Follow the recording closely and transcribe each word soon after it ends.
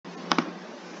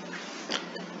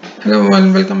Hello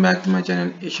and welcome back to my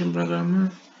channel Asian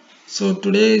Programmer. So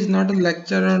today is not a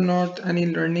lecture or not any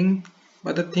learning,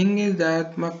 but the thing is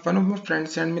that one of my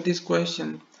friends sent me this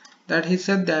question that he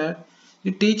said that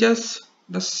you teach us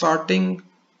the sorting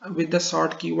with the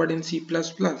sort keyword in C++,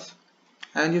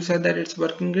 and you said that it's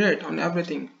working great on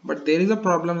everything, but there is a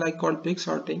problem like called big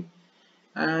sorting,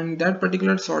 and that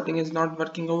particular sorting is not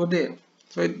working over there.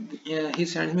 So he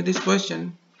sent me this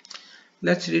question.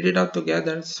 Let's read it out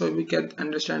together so we can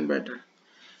understand better.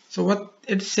 So what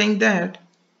it's saying that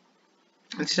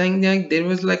there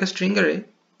was like a string array,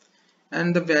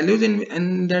 and the values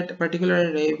in that particular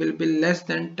array will be less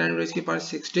than 10 raised to the power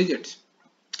 6 digits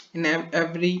in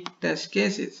every test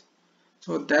cases.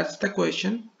 So that's the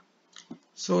question.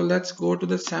 So let's go to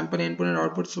the sample input and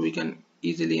output so we can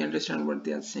easily understand what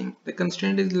they are saying. The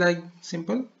constraint is like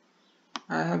simple.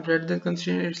 I have read the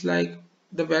constraint. It's like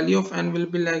the value of n will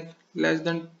be like less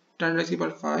than 10 raised to the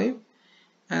power 5,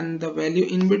 and the value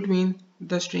in between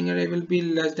the string array will be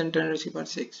less than 10 raised to the power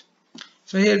 6.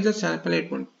 So here is the sample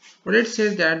output. What it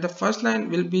says that the first line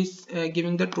will be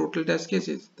giving the total test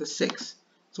cases, the 6.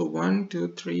 So 1, 2,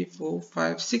 3, 4,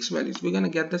 5, 6 values. We're gonna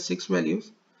get the 6 values,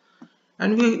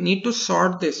 and we need to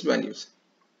sort these values.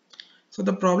 So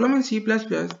the problem in C++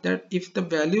 that if the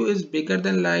value is bigger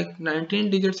than like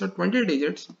 19 digits or 20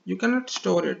 digits, you cannot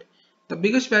store it. The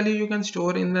biggest value you can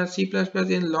store in the C++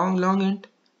 in long int,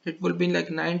 it will be like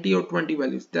 90 or 20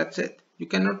 values. That's it. You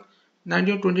cannot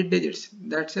 90 or 20 digits.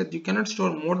 That's it. You cannot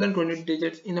store more than 20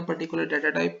 digits in a particular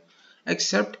data type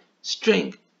except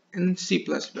string in C++.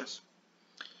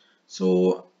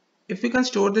 So if we can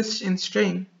store this in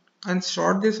string and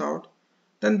sort this out,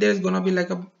 then there's gonna be like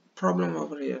a problem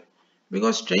over here,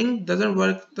 because string doesn't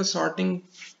work the sorting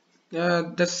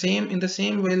the same in the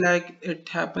same way like it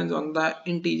happens on the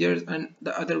integers and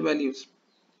the other values,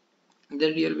 the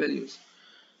real values.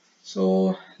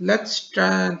 So let's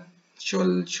try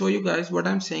show you guys what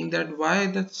I'm saying, that why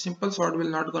the simple sort will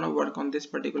not gonna work on this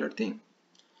particular thing.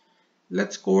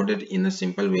 Let's code it in a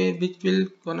simple way which will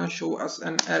gonna show us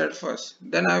an error first.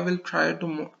 Then I will try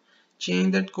to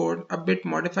change that code a bit,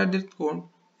 modify that code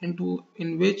into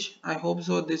in which I hope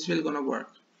so this will gonna work.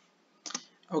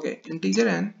 Okay, integer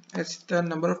n as the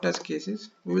number of test cases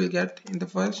we will get in the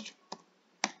first.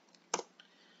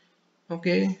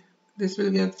 Okay, this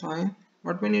will get fine.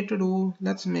 What we need to do,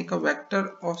 let's make a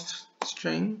vector of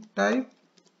string type,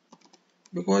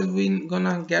 because we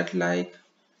gonna get like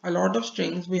a lot of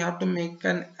strings. We have to make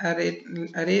an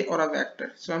array or a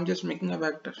vector. So I'm just making a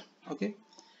vector. Okay,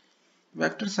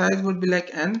 vector size would be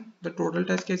like n, the total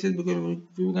test cases, because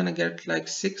we're gonna get like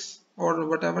 6 or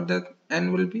whatever the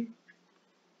n will be.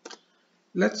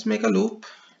 Let's make a loop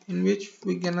in which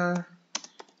we're gonna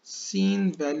see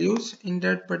values in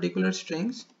that particular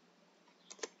strings,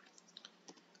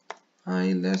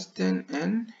 I less than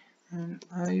n and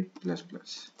I plus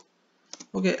plus.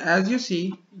 Okay, as you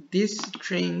see, these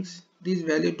strings, these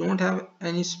values don't have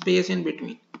any space in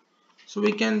between, so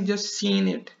we can just scene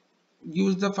it,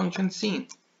 use the function scene.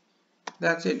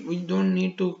 That's it. We don't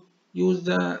need to use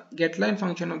the getLine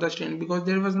function of the string because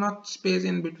there was not space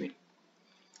in between.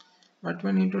 What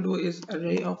we need to do is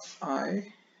array of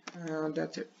I.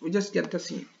 That's it. We just get the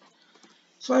scene.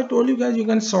 So I told you guys you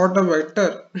can sort a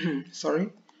vector.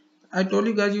 Sorry, I told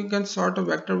you guys you can sort a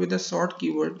vector with a sort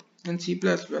keyword in C++,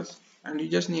 and you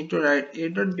just need to write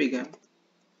a.begin,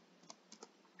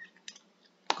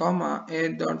 comma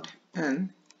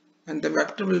a.n, and the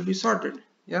vector will be sorted.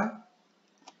 Yeah,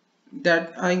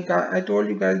 that I told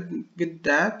you guys, with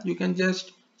that you can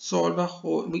just solve a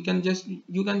whole, you can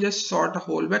just sort a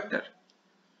whole vector.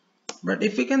 But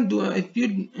if we can do, if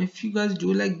you guys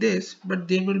do like this, but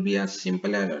there will be a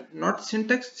simple error, not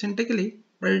syntactically,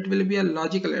 but it will be a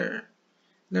logical error.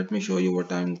 Let me show you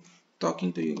what I'm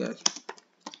talking to you guys.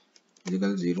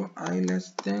 Equal 0, I less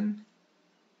than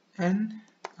n,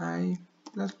 I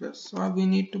plus plus. So we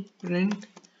need to print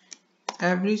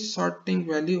every sorting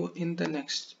value in the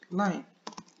next line.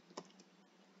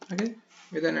 Okay,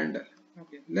 with an ender.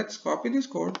 Okay, let's copy this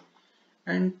code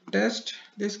and test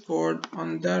this code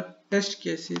on the test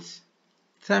cases,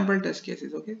 sample test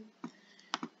cases.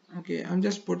 Okay, I'm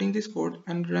just putting this code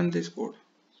and run this code.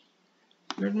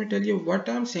 Let me tell you what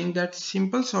I'm saying, that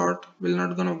simple sort will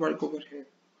not gonna work over here.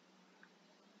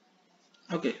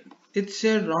 Okay, it's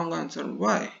a wrong answer.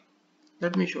 Why?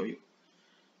 Let me show you.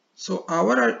 So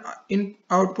our in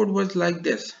output was like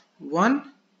this: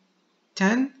 1,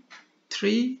 10,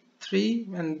 3, 3,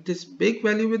 and this big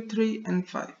value with 3 and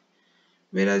 5.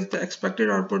 Whereas the expected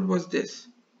output was this,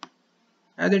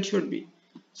 as it should be.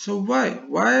 So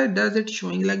why does it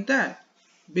showing like that?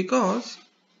 Because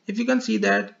if you can see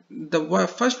that the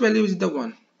first value is the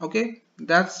 1, Okay,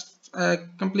 that's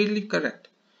completely correct.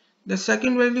 The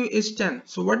second value is 10.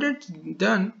 So what it's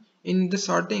done in the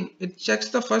sorting, it checks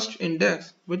the first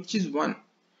index, which is 1,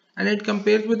 and it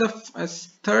compares with the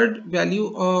third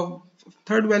value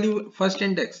first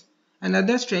index,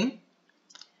 another string,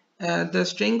 the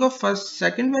string of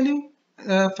second value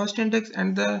first index,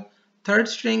 and the third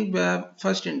string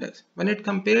first index. When it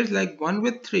compares like 1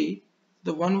 with 3,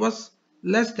 the 1 was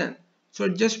less than, so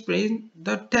it just prints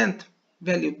the 10th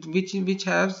value, which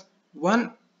has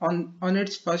 1 on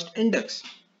its first index.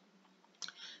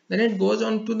 Then it goes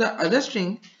on to the other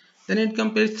string, then it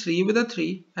compares 3 with a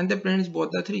 3 and they prints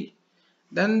both the 3.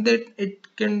 Then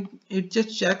it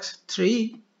just checks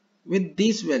 3 with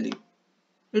this value,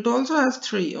 it also has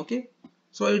 3. Okay,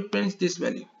 so it prints this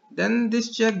value. Then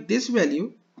this check this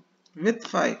value with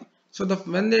 5. So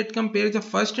when it compares the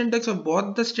first index of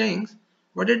both the strings,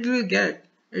 what it will get,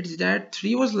 it's that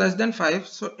 3 was less than 5,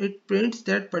 so it prints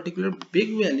that particular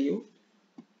big value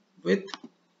with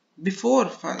before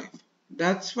 5.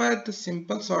 That's why the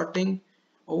simple sorting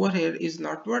over here is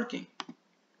not working.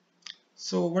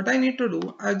 So what I need to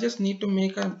do, I just need to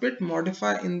make a bit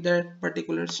modify in that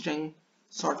particular string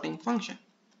sorting function.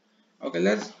 Okay,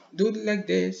 let's do it like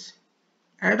this.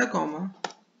 Add a comma.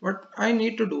 What I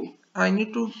need to do, I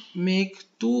need to make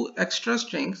two extra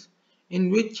strings in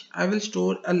which I will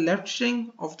store a left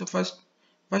string of the first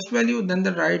value, then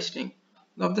the right string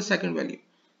of the second value.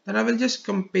 Then I will just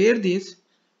compare these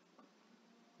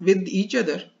with each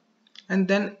other, and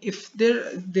then if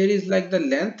there is like the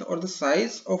length or the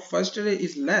size of first array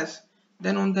is less,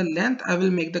 then on the length I will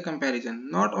make the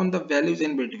comparison, not on the values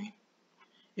in between.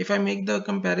 If I make the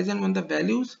comparison on the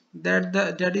values,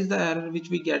 that is the error which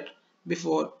we get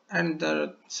before, and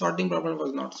the sorting problem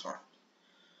was not solved.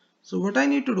 So what I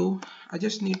need to do, I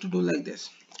just need to do like this.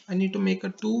 I need to make a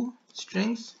two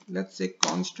strings, let's say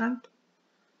constant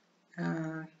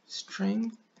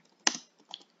string,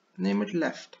 name it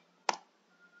left.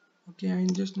 Okay, I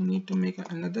just need to make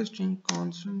another string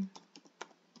constant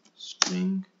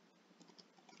string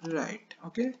right.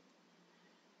 Okay,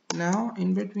 now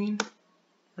in between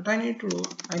what I need to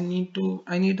do,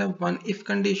 I need a one if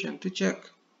condition to check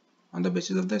on the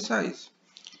basis of the size.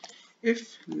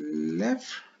 If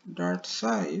left dot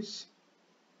size,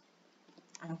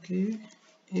 okay,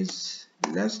 is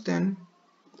less than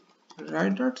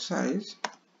right dot size,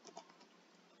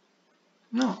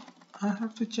 no, I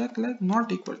have to check like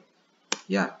not equal.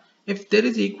 Yeah, if there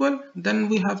is equal, then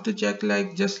we have to check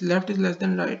like just left is less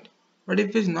than right, but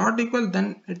if it's not equal,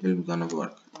 then it will gonna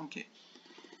work. Okay,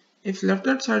 if left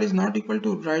dot side is not equal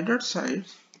to right dot side,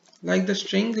 like the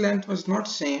string length was not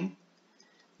same,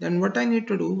 then what I need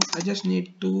to do, I just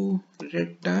need to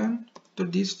return to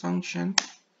this function,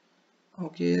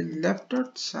 okay, left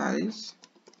dot size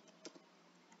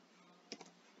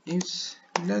is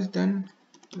less than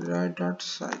right dot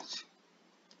size.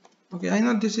 Okay, I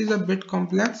know this is a bit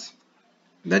complex,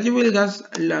 that you will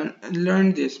just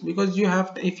learn this, because you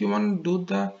have to, if you want to do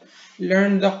the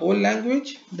learn the whole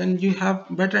language, then you have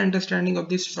better understanding of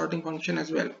this sorting function as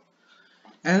well.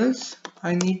 Else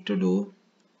I need to do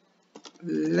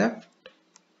left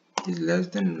is less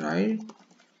than right.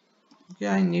 Okay,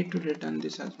 I need to return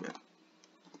this as well,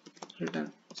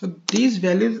 return. So these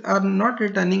values are not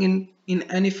returning in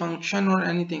any function or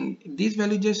anything, these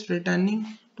values just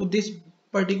returning to this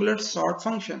particular sort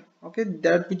function. Okay,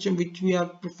 that which we are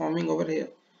performing over here,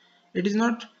 it is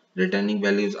not returning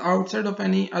values outside of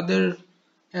any other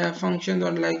functions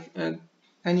or like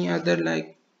any other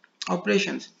like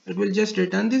operations. It will just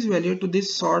return this value to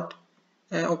this sort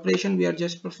operation we are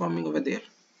just performing over there.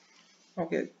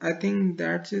 Okay, I think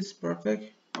that is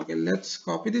perfect. Okay, let's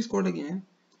copy this code again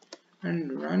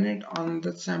and run it on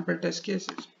the sample test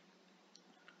cases.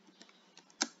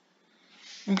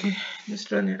 Okay,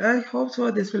 just run it. I hope so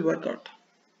this will work out.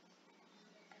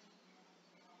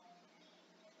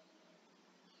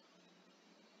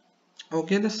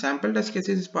 Okay, the sample test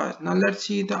cases is passed. Now let's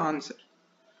see the answer.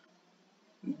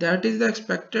 That is the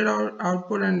expected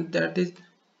output, and that is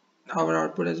our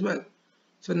output as well.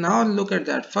 So now look at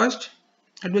that. First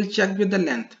it will check with the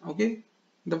length. Okay,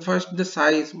 the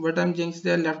size, what I'm saying is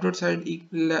the left dot side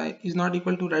is not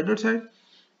equal to right dot side,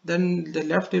 then the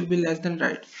left will be less than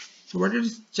right. So what it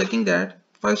is checking, that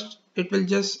first it will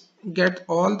just get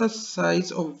all the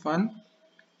size of one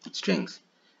strings,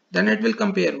 then it will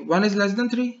compare 1 is less than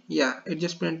 3, yeah, it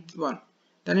just print 1.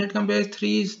 Then it compares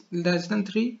 3 is less than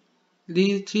 3,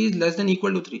 the 3 is less than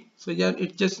equal to 3, so yeah,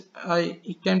 it just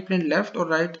it can print left or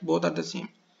right, both are the same,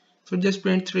 so just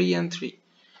print 3 and 3.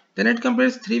 Then it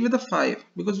compares 3 with a 5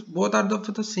 because both are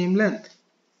of the same length,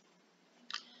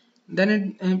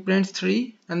 then it prints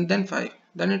 3 and then 5.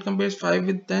 Then it compares 5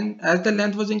 with 10. As the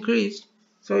length was increased,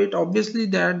 so it obviously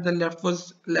that the left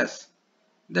was less.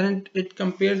 Then it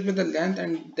compares with the length,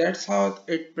 and that's how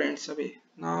it prints away.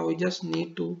 Now we just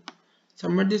need to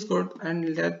submit this code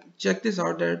and let check this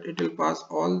out that it will pass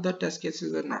all the test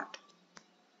cases or not.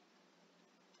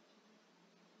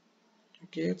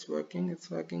 Okay, it's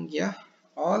working. Yeah,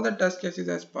 all the test cases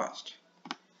has passed.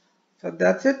 So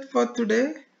that's it for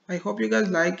today. I hope you guys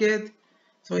like it.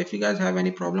 So if you guys have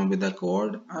any problem with the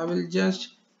code, I will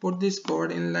just put this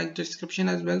code in like description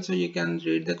as well, so you can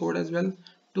read the code as well.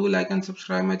 Do like and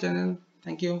subscribe my channel.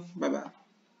 Thank you. Bye bye.